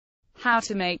How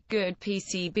to make good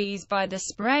PCBs by the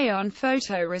spray-on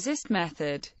photoresist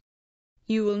method.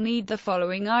 You will need the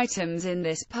following items in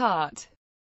this part.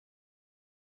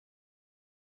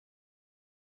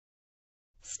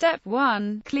 Step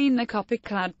 1. Clean the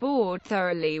copper-clad board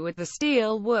thoroughly with the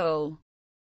steel wool.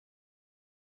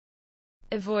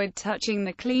 Avoid touching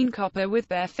the clean copper with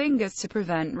bare fingers to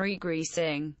prevent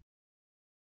re-greasing.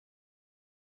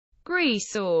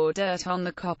 Grease or dirt on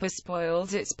the copper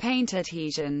spoils its paint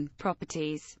adhesion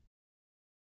properties.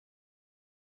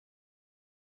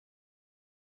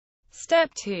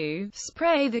 Step 2.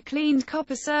 Spray the cleaned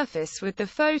copper surface with the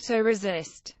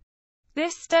photoresist.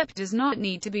 This step does not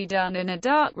need to be done in a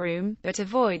dark room, but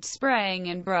avoid spraying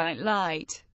in bright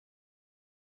light.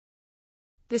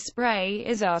 The spray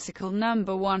is article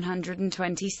number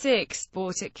 126,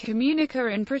 bought at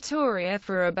Communica in Pretoria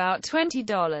for about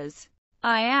 $20.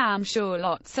 I am sure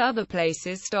lots other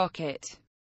places stock it.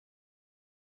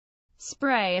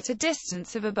 Spray at a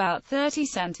distance of about 30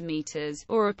 centimeters,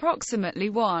 or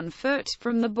approximately 1 foot,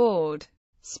 from the board.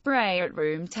 Spray at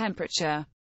room temperature.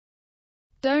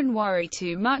 Don't worry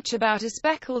too much about a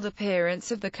speckled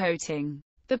appearance of the coating.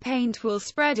 The paint will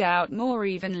spread out more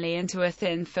evenly into a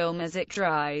thin film as it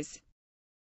dries.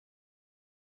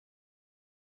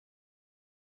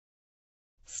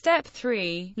 Step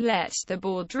 3. Let the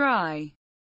board dry.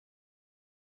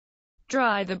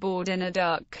 Dry the board in a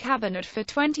dark cabinet for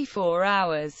 24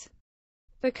 hours.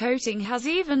 The coating has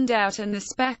evened out and the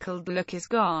speckled look is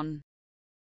gone.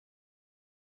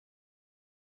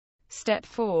 Step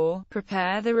 4.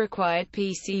 Prepare the required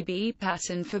PCB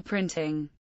pattern for printing.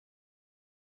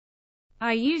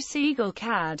 I use Eagle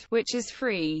CAD, which is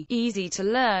free, easy to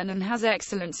learn and has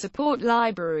excellent support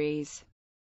libraries.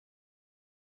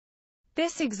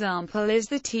 This example is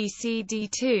the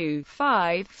TCD2557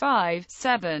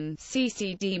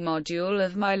 CCD module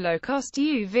of my low-cost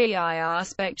UV-IR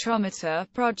spectrometer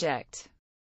project.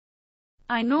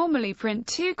 I normally print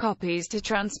 2 copies to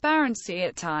transparency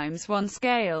at times 1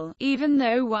 scale, even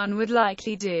though one would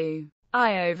likely do.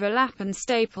 I overlap and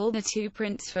staple the 2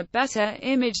 prints for better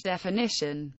image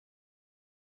definition.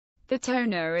 The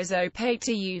toner is opaque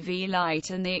to UV light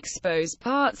and the exposed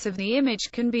parts of the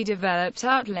image can be developed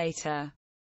out later.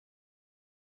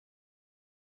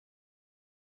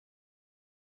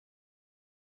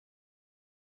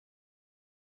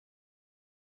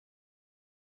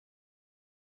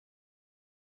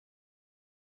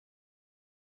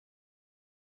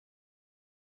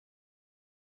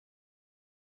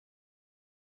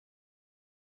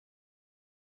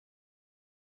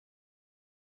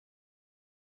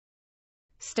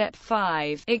 Step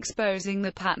 5. Exposing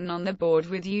the pattern on the board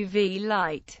with UV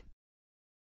light.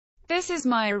 This is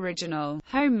my original,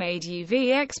 homemade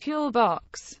UV-X Pure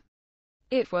box.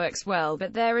 It works well,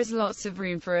 but there is lots of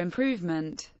room for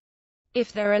improvement.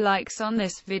 If there are likes on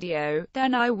this video,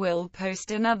 then I will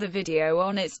post another video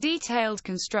on its detailed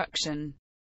construction.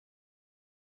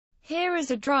 Here is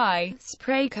a dry,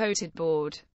 spray-coated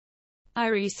board. I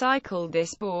recycled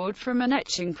this board from an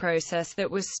etching process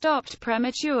that was stopped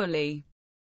prematurely.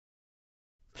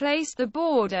 Place the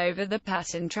board over the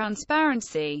pattern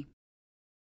transparency.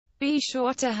 Be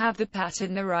sure to have the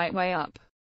pattern the right way up.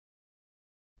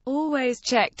 Always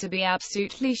check to be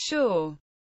absolutely sure.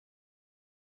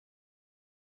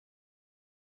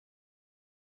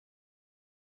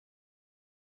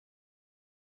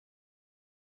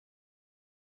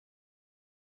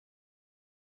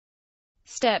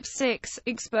 Step 6.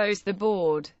 Expose the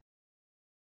board.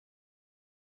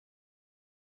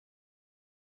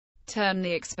 Turn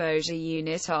the exposure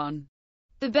unit on.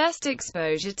 The best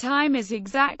exposure time is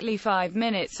exactly 5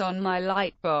 minutes on my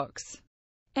lightbox.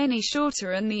 Any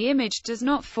shorter and the image does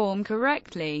not form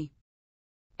correctly.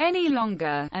 Any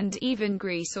longer, and even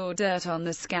grease or dirt on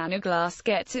the scanner glass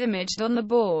gets imaged on the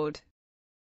board.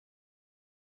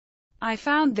 I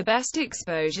found the best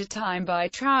exposure time by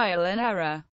trial and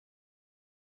error.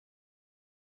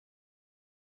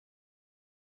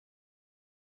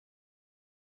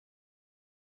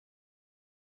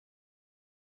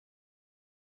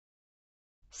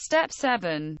 Step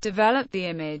 7. Develop the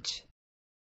image.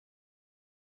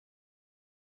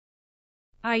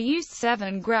 I used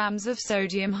 7 grams of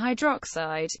sodium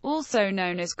hydroxide, also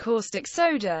known as caustic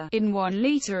soda, in 1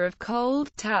 liter of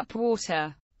cold, tap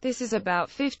water. This is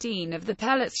about 15 of the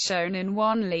pellets shown in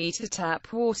 1 liter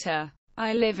tap water.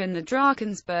 I live in the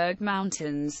Drakensberg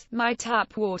Mountains. My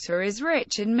tap water is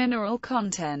rich in mineral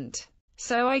content,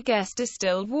 so I guess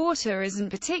distilled water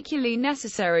isn't particularly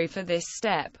necessary for this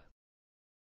step.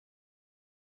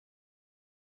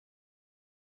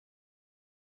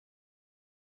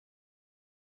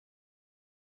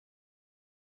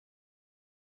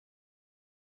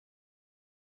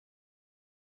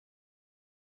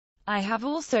 I have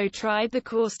also tried the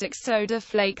caustic soda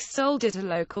flakes sold at a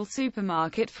local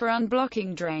supermarket for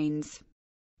unblocking drains.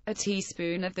 A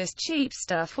teaspoon of this cheap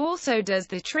stuff also does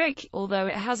the trick, although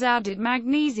it has added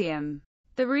magnesium.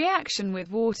 The reaction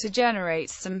with water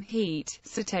generates some heat,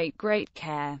 so take great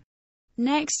care.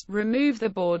 Next, remove the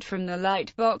board from the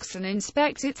light box and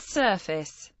inspect its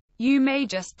surface. You may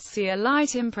just see a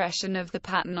light impression of the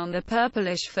pattern on the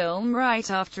purplish film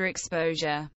right after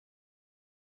exposure.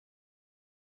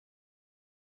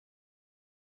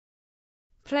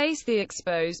 Place the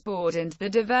exposed board into the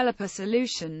developer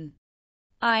solution.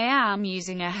 I am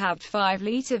using a halved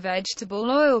 5-liter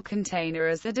vegetable oil container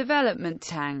as the development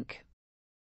tank.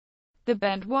 The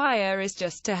bent wire is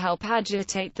just to help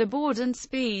agitate the board and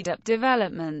speed up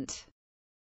development.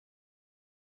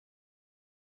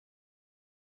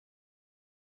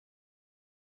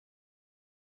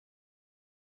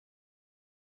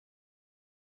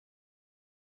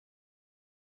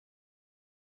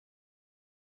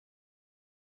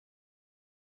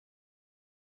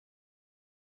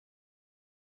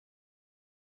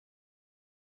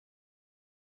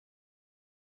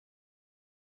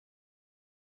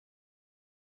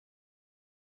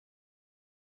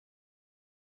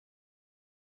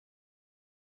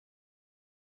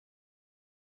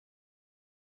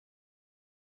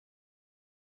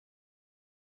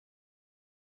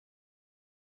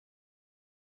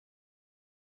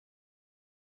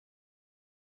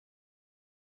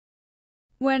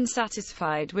 When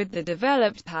satisfied with the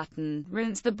developed pattern,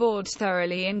 rinse the board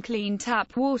thoroughly in clean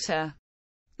tap water.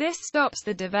 This stops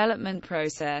the development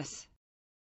process.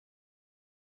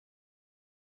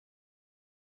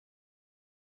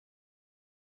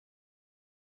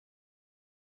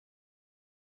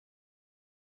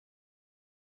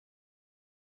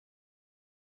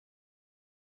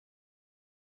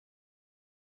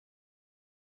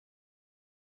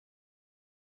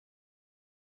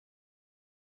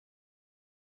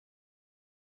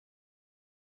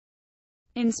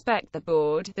 Inspect the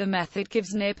board. The method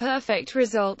gives near-perfect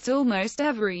results almost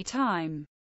every time.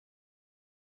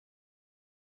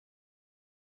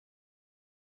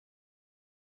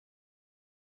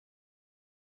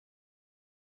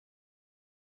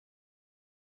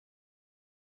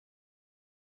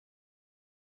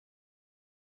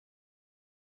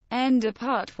 End of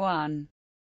part 1.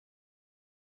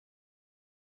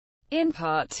 In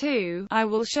part 2, I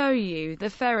will show you the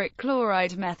ferric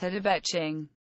chloride method of etching.